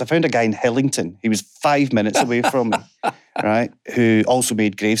could do this. I found a guy in Hillington. He was 5 minutes away from me, right? Who also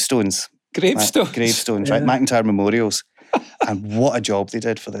made gravestones. Gravestones? Right? Gravestones, right? McIntyre Memorials. And what a job they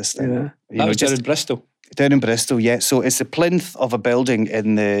did for this thing. Yeah. That was down in Bristol. Down in Bristol, yeah. So it's the plinth of a building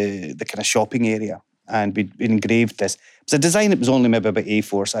in the kind of shopping area. And we engraved this. It was a design that was only maybe about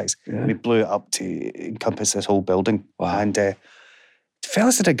A4 size. Yeah. We blew it up to encompass this whole building. Wow. And the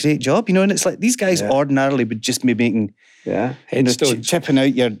fellas did a great job, and it's like these guys ordinarily would just be making headstones, chipping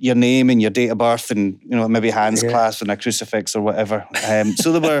out your name and your date of birth and maybe hands clasped and a crucifix or whatever.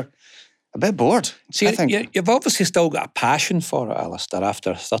 So they were a bit bored. See, I think. You've obviously still got a passion for it, Alistair,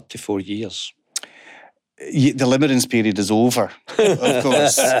 after 34 years. The limerence period is over, of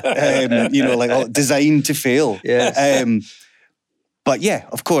course. Designed to fail. Yes. But yeah,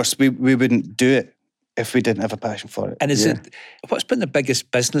 of course, we wouldn't do it if we didn't have a passion for it. And what's been the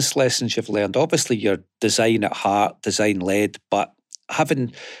biggest business lessons you've learned? Obviously, you're design at heart, design led, but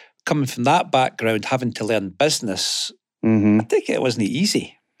coming from that background, having to learn business, I think it wasn't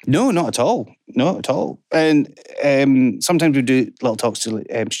easy. No, not at all. Not at all. And sometimes we do little talks to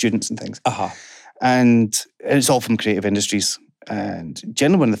students and things. And it's all from creative industries. And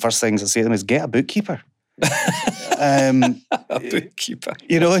generally one of the first things I say to them is get a bookkeeper. A bookkeeper.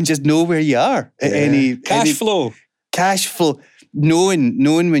 And just know where you are. At Cash flow.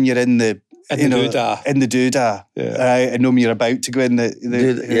 Knowing when you're in the doodah. In the doodah. And knowing you're about to go in the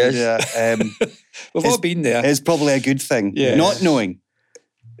doodah. We've all been there. It's probably a good thing. Yeah. Not knowing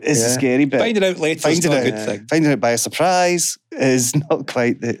is the scary bit. Finding out later is not a good thing. Finding out by a surprise is not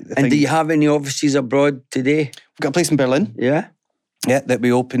quite the thing. And do you have any offices abroad today? We've got a place in Berlin. Yeah? Yeah, that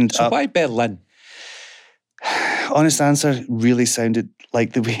we opened So up. why Berlin? Honest answer, really sounded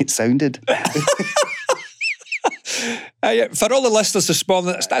like the way it sounded. For all the listeners this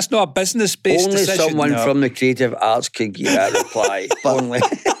morning, that's not a business-based Only decision. someone from the creative arts could get that reply. Only.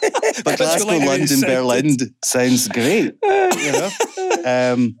 But Glasgow, London, Berlin sounds great. But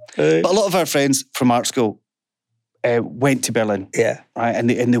a lot of our friends from art school went to Berlin. Yeah. Right, and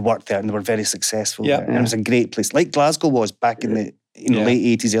they worked there and they were very successful there. And it was a great place. Like Glasgow was back in the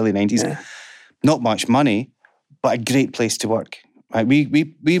late 80s, early 90s. Yeah. Not much money, but a great place to work. Right? We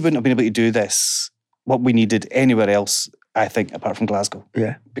wouldn't have been able to do this, what we needed anywhere else, I think, apart from Glasgow.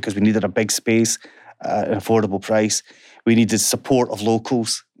 Yeah. Because we needed a big space, an affordable price. We needed support of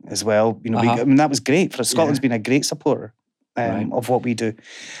locals as well. You know, I mean, that was great. Scotland's been a great supporter of what we do.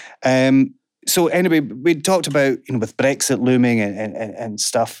 So anyway, we talked about, you know, with Brexit looming and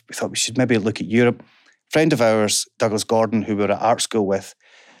stuff, we thought we should maybe look at Europe. A friend of ours, Douglas Gordon, who we were at art school with,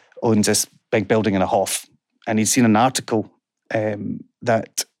 owns this big building in a Haughey, and he'd seen an article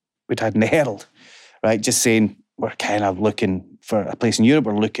that we'd had in the Herald, right, just saying we're kind of looking for a place in Europe.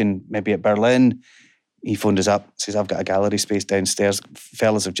 We're looking maybe at Berlin. He phoned us up, says, I've got a gallery space downstairs.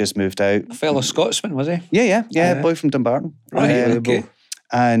 Fellas have just moved out. A fellow Scotsman, was he? Yeah, boy from Dumbarton. Right, okay.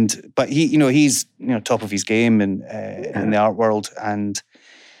 But he's top of his game in the art world, and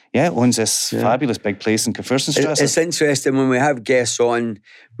owns this fabulous big place in Kurfürstenstrasse. It's interesting when we have guests on,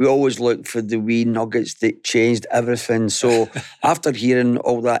 we always look for the wee nuggets that changed everything. So after hearing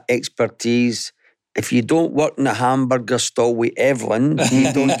all that expertise, if you don't work in a hamburger stall with Evelyn,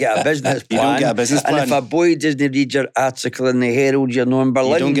 you don't get a business plan. You don't get a business plan. And if a boy doesn't read your article in the Herald, you're not in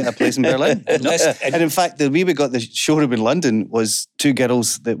Berlin. You don't get a place in Berlin. And in fact, the way we got the showroom in London was two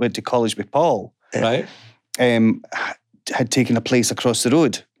girls that went to college with Paul. Right. Had taken a place across the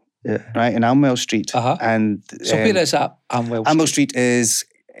road. Yeah. Right, in Amwell Street. And so where is that, Amwell Street? Amwell Street is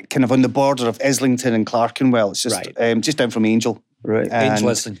kind of on the border of Islington and Clerkenwell. It's just just down from Angel. Right. Angel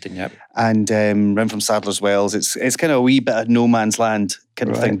Islington, yeah. And round from Sadler's Wells. It's kind of a wee bit of no man's land kind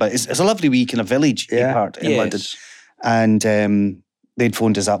of thing, but it's a lovely wee kind of village part in London. And they'd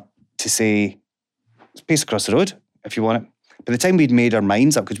phoned us up to say, space across the road if you want it. By the time we'd made our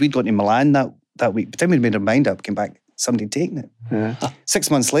minds up, because we'd gone to Milan that week, by the time we'd made our mind up, came back, somebody had taken it. Yeah. 6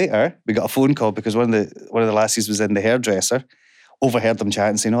 months later, we got a phone call because one of the lassies was in the hairdresser, overheard them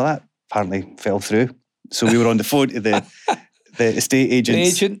chatting, saying, "Oh, that apparently fell through." So we were on the phone to the estate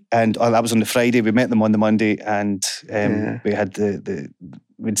agents, and that was on the Friday. We met them on the Monday, and we had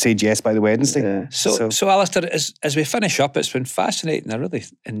we'd said yes by the Wednesday. Yeah. So Alistair, as we finish up, it's been fascinating. I really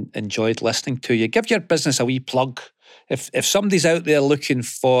enjoyed listening to you. Give your business a wee plug. If somebody's out there looking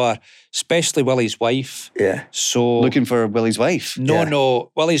for, especially Willie's wife. Yeah. So looking for Willie's wife? No.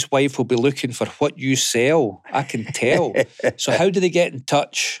 Willie's wife will be looking for what you sell. I can tell. So how do they get in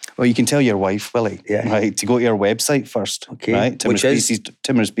touch? Well, you can tell your wife, Willie, right, to go to your website first. Okay. Right?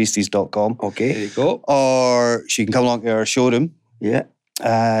 TimoroughsBeasties.com. Okay. There you go. Or she can come along to our showroom. Yeah.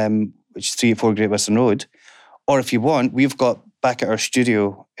 Which is 384 Great Western Road. Or if you want, we've got back at our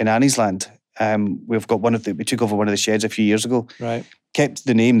studio in Anniesland. We've got we took over one of the sheds a few years ago. Right. Kept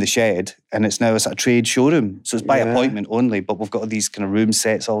the name The Shed, and it's now a trade showroom. So it's by appointment only, but we've got all these kind of room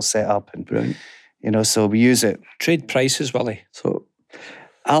sets all set up. And, so we use it. Trade prices, Willie. So,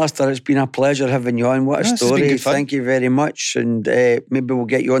 Alistair, it's been a pleasure having you on. What a story. Thank you very much. And maybe we'll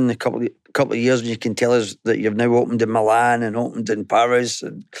get you on in a couple of years and you can tell us that you've now opened in Milan and opened in Paris.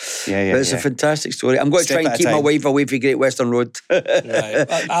 And, but it's a fantastic story. I'm going to try and keep my wife away from Great Western Road. Right.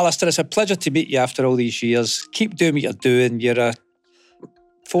 Alistair, it's a pleasure to meet you after all these years. Keep doing what you're doing. You're a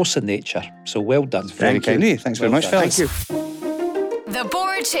force of nature. So well done. Very kindly. Thanks very much, fellas. Thank you. The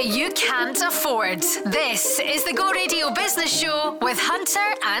board you can't afford. This is the Go Radio Business Show with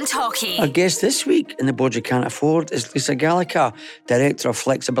Hunter and Haughey. Our guest this week in the board you can't afford is Lisa Gallica, Director of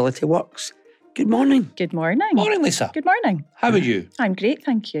Flexibility Works. Good morning. Good morning. Morning, Lisa. Good morning. How are you? I'm great,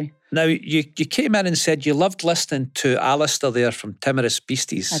 thank you. Now, you came in and said you loved listening to Alistair there from Timorous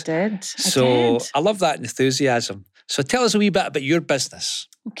Beasties. I did. I love that enthusiasm. So tell us a wee bit about your business.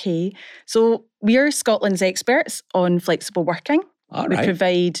 Okay. So we're Scotland's experts on flexible working. All we right.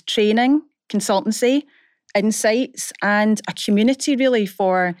 provide training, consultancy, insights, and a community really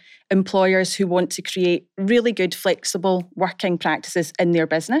for employers who want to create really good flexible working practices in their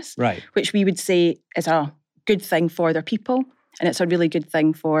business, Right. which we would say is a good thing for their people and it's a really good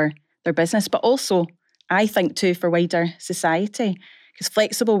thing for their business, but also I think too for wider society, because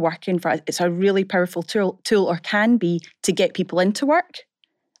flexible working it's a really powerful tool or can be to get people into work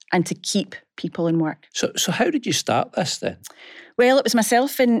and to keep people in work. So how did you start this then? Well, it was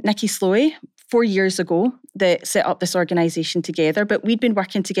myself and Nikki Slowey 4 years ago that set up this organisation together, but we'd been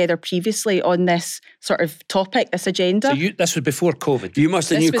working together previously on this sort of topic, this agenda. So this was before COVID? You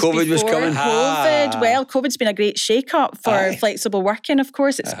must have knew COVID was coming. COVID. Well, COVID's been a great shake-up for flexible working, of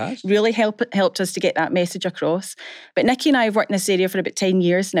course. It's really helped us to get that message across. But Nikki and I have worked in this area for about 10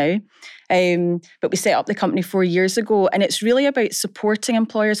 years now. But we set up the company 4 years ago, and it's really about supporting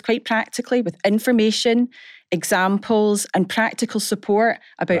employers quite practically with information, examples and practical support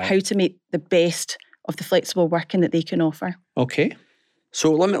about how to make the best of the flexible working that they can offer. Okay.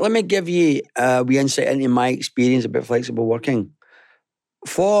 So let me give you a wee insight into my experience about flexible working.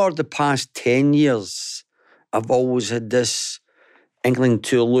 For the past 10 years, I've always had this inkling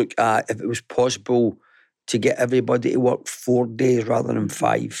to look at if it was possible to get everybody to work 4 days rather than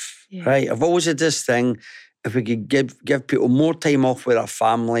 5, right? I've always had this thing, if we could give people more time off with their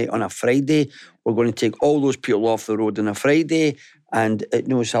family on a Friday, we're going to take all those people off the road on a Friday, and it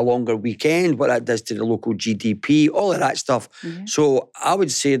knows a longer weekend, what that does to the local GDP, all of that stuff. So I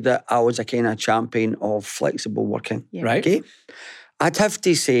would say that I was a kind of champion of flexible working. Right. Okay. I'd have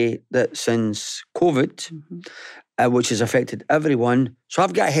to say that since COVID, which has affected everyone, so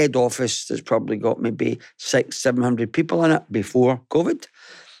I've got a head office that's probably got maybe 600-700 people in it before COVID,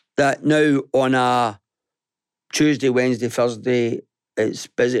 that now on a Tuesday, Wednesday, Thursday, it's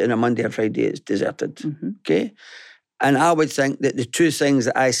busy, and a Monday and Friday, it's deserted. Okay? And I would think that the two things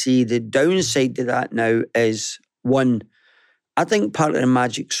that I see, the downside to that now is, one, I think part of the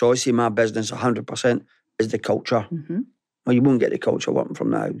magic sauce in my business, 100%, is the culture. Well, you won't get the culture working from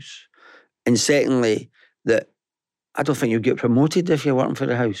the house. And secondly, that I don't think you'll get promoted if you're working for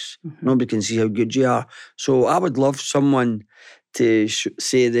the house. Nobody can see how good you are. So I would love someone to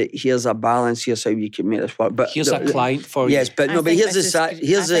say that here's a balance, here's how you can make this work. But here's a client for you. Yes, but no, but here's the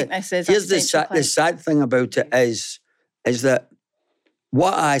sad thing about it is that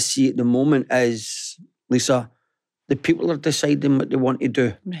what I see at the moment is, Lisa, the people are deciding what they want to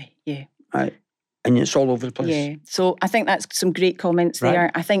do. Right, yeah. Right. And it's all over the place. Yeah, so I think that's some great comments there.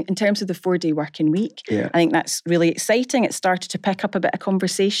 I think in terms of the 4-day working week, I think that's really exciting. It started to pick up a bit of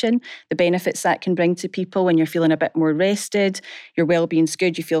conversation, the benefits that can bring to people when you're feeling a bit more rested, your well-being's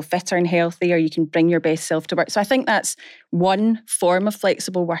good, you feel fitter and healthier, you can bring your best self to work. So I think that's one form of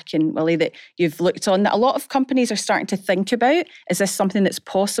flexible working, Willie, that you've looked on, that a lot of companies are starting to think about. Is this something that's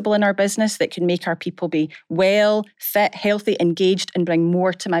possible in our business that can make our people be well, fit, healthy, engaged, and bring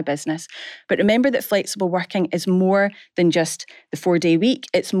more to my business? But remember that flexible working is more than just the 4-day week.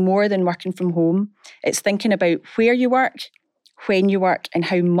 It's more than working from home. It's thinking about where you work, when you work, and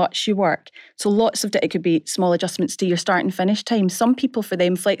how much you work. So lots of it could be small adjustments to your start and finish time. Some people, for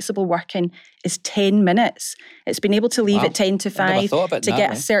them, flexible working is 10 minutes. It's being able to leave at 10 to 5, to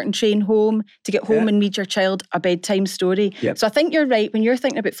get a certain train home, to get home and read your child a bedtime story. So I think you're right. When you're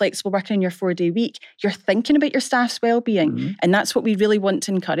thinking about flexible working in your 4-day week, you're thinking about your staff's well-being. And that's what we really want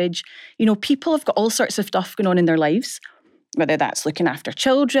to encourage. You know, people have got all sorts of stuff going on in their lives, whether that's looking after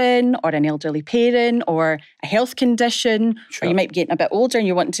children or an elderly parent or a health condition, or you might be getting a bit older and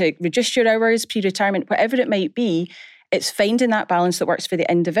you want to reduce your hours, pre-retirement, whatever it might be. It's finding that balance that works for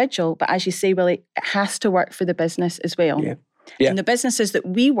the individual. But as you say, Willie, it has to work for the business as well. And the businesses that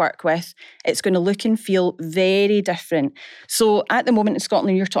we work with, it's going to look and feel very different. So at the moment in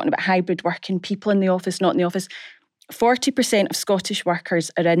Scotland, you're talking about hybrid working, people in the office, not in the office. 40% of Scottish workers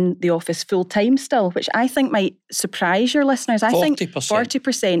are in the office full-time still, which I think might surprise your listeners. I think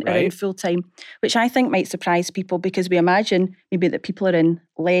 40% are in full-time, which I think might surprise people, because we imagine maybe that people are in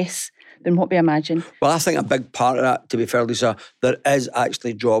less than what we imagine. Well, I think a big part of that, to be fair, Lisa, there is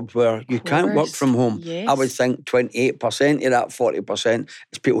actually jobs where you can't work from home. I would think 28% of that 40%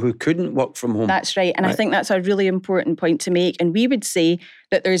 is people who couldn't work from home. That's right. And I think that's a really important point to make. And we would say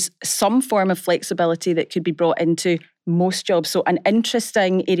that there's some form of flexibility that could be brought into most jobs. So an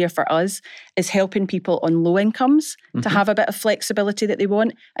interesting area for us is helping people on low incomes to have a bit of flexibility that they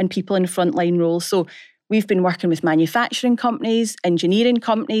want, and people in frontline roles. So we've been working with manufacturing companies, engineering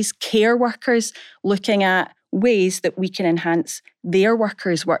companies, care workers, looking at ways that we can enhance their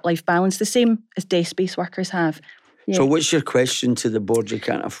workers' work-life balance, the same as desk-based workers have. So what's your question to the board you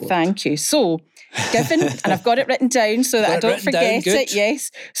can't afford? Thank you. So given, and I've got it written down so that I don't forget it,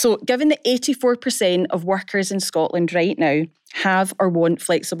 yes. So given that 84% of workers in Scotland right now have or want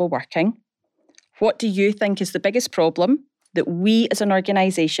flexible working, what do you think is the biggest problem that we as an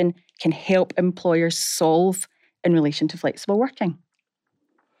organisation can help employers solve in relation to flexible working?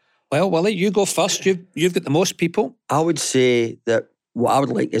 Well, Willie, you go first. You've got the most people. I would say that what I would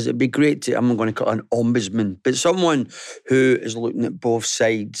like is, it'd be great to, I'm not going to call it an ombudsman, but someone who is looking at both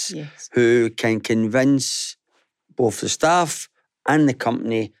sides, who can convince both the staff and the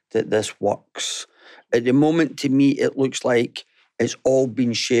company that this works. At the moment, to me, it looks like it's all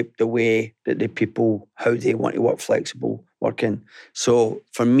been shaped the way that the people, how they want to work flexible working. So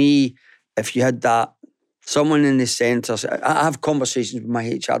for me, if you had that, someone in the centre, I have conversations with my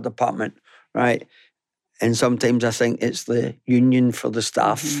HR department, right? And sometimes I think it's the union for the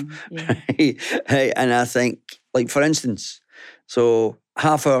staff. Right? And I think, like, for instance, so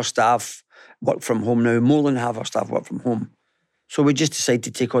half our staff work from home now, more than half our staff work from home. So we just decided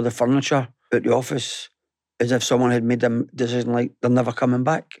to take all the furniture out the office as if someone had made a decision like they're never coming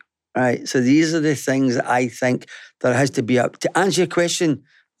back. Right. So these are the things that I think there has to be to answer your question,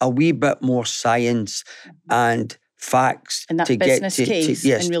 a wee bit more science and facts and that to business get to case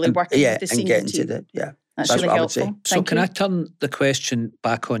yes, and really working with the and senior getting team. to the That's what really I would say. helpful. So can I turn the question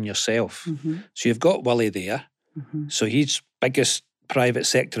back on yourself? So you've got Willie there. So he's biggest private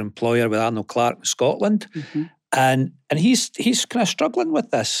sector employer with Arnold Clark in Scotland. And he's kind of struggling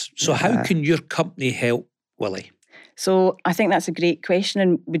with this. So how can your company help Willie? So I think that's a great question,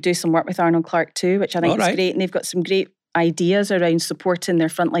 and we do some work with Arnold Clark too, which I think is great, and they've got some great ideas around supporting their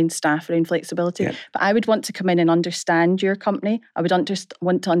frontline staff around flexibility. But I would want to come in and understand your company. I would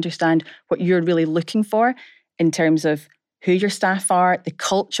want to understand what you're really looking for in terms of who your staff are, the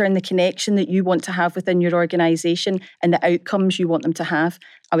culture and the connection that you want to have within your organisation and the outcomes you want them to have.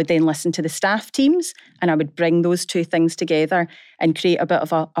 I would then listen to the staff teams and I would bring those two things together and create a bit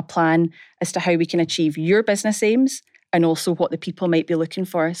of a plan as to how we can achieve your business aims and also what the people might be looking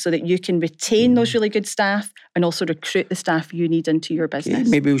for so that you can retain those really good staff and also recruit the staff you need into your business.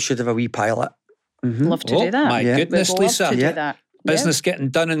 Maybe we should have a wee pilot. Love to do that. My goodness, We'd Lisa. love to do that. Business getting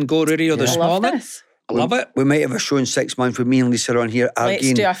done in Go Radio this morning. This. I love it. We might have a show in 6 months with me and Lisa on here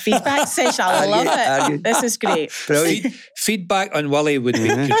arguing. Let's do a feedback session. I love it. This is great. Brilliant. Feedback on Willie would be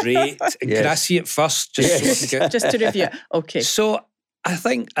great. And can I see it first? Just to review. Okay. So I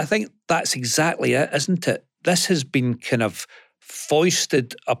think that's exactly it, isn't it? This has been kind of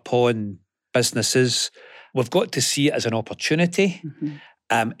foisted upon businesses. We've got to see it as an opportunity.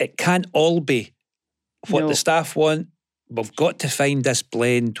 It can't all be what the staff want. We've got to find this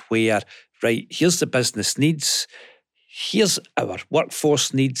blend where, right, here's the business needs, here's our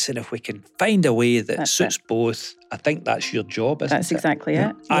workforce needs, and if we can find a way that suits both, I think that's your job, isn't it? That's exactly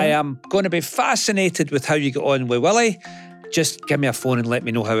it. I am going to be fascinated with how you get on with Willie. Just give me a phone and let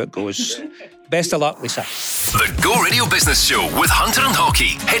me know how it goes. Best of luck, Lisa. The Go Radio Business Show with Hunter and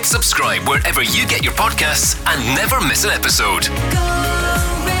Haughey. Hit subscribe wherever you get your podcasts and never miss an episode. Go